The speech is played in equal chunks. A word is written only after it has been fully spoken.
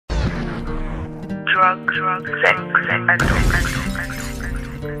sex, and drugs.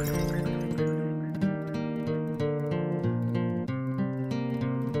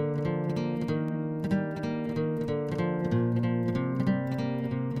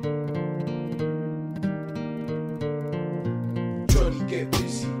 Johnny, get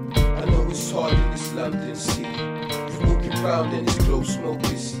busy. I know it's hard in this London city. He's walking round and his clothes smell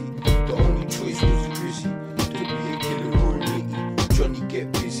busy. The only choice was the grizzy, to be a killer or a nitty. Johnny,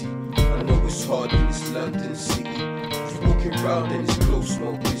 get busy. I know it's hard in this London city. He's walking round and his clothes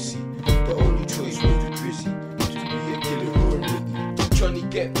smell busy. The only choice was the grizzy, to be a killer or a nitty. Johnny,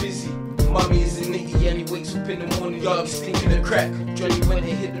 get busy. Mommy is a nitty and he wakes up in the morning, y'all be stinking of crack. Johnny went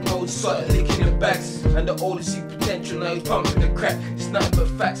and hit the road, started licking the bags. And the older see potential, now he's pumping the crack. It's nothing but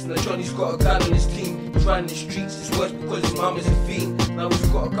facts, now Johnny's got a gun on his team. He's running the streets, it's worse because his mum is a fiend. Now he's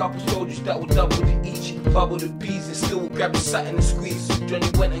got a couple soldiers that will double the each, bubble the bees and still will grab his satin and squeeze. Johnny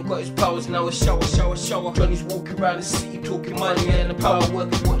went and got his powers, now a shower. Johnny's walking around the city talking money and the power.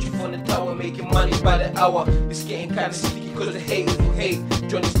 Working, watching from the tower, making money by the hour. It's getting kinda sticky cause the haters will hate.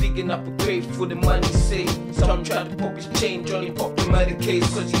 Johnny's digging up a grave for the money saved. Some tried to pop his chain, Johnny popped the murder case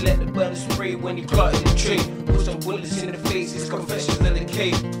cause he let the burner spray when he planted the train. Put some bullets in the face, his confessions in the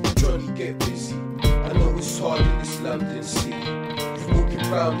cave. Johnny, get busy. I know it's hard in this London city. He's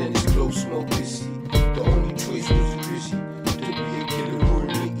walking round and his clothes smell busy. The only choice was the grizzy, to be a killer or a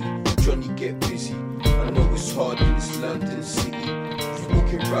nitty. Johnny, get busy. I know it's hard in this London city. He's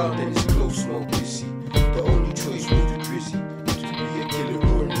walking round and his clothes smell busy. The only choice was the grizzy, to be a killer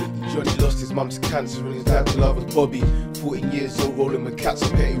or a nitty. Johnny lost his mum to cancer and his dad's love was Bobby. 14 years old, rolling with cats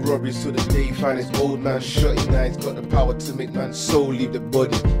on petty robberies till the day he found his old man shot. Now he's got the power to make man's soul leave the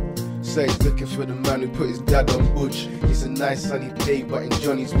body. So he's looking for the man who put his dad on butch. It's a nice sunny day, but in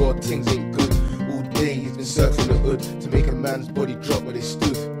Johnny's world things ain't good. All day he's been circling the hood to make a man's body drop where they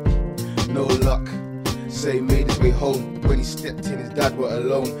stood. No luck. So he made his way home. When he stepped in, his dad were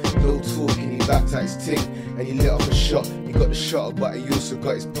alone. No talking, he backed at his ting and he let off a shot. He got the shot, but he also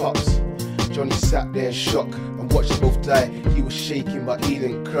got his pops. Johnny sat there in shock and watched them both die. He was shaking but he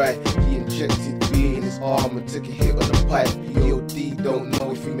didn't cry. He injected B in his arm and took a hit on the pipe. He OD, don't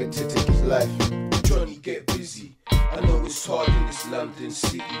know if he meant to take his life. Johnny, get busy. I know it's hard in this London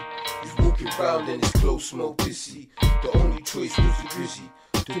city. He's walking round and his clothes smell busy. The only choice was the grizzy,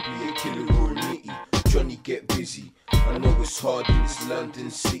 to be a killer or a nitty. Johnny, get busy. I know it's hard in this London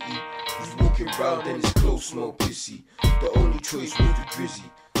city. He's walking round and his clothes smell busy. The only choice was the grizzy,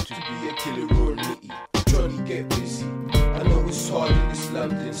 to be a killer or a nitty. Johnny, get busy. I know it's hard in this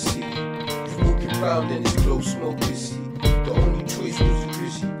London city. He's walking round and his clothes smell busy. The only choice was the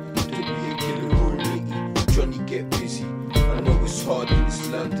grizzy, to be a killer or a nitty. Johnny, get busy. I know it's hard in this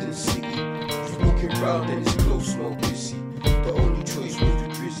London city. He's walking round and his clothes smell busy.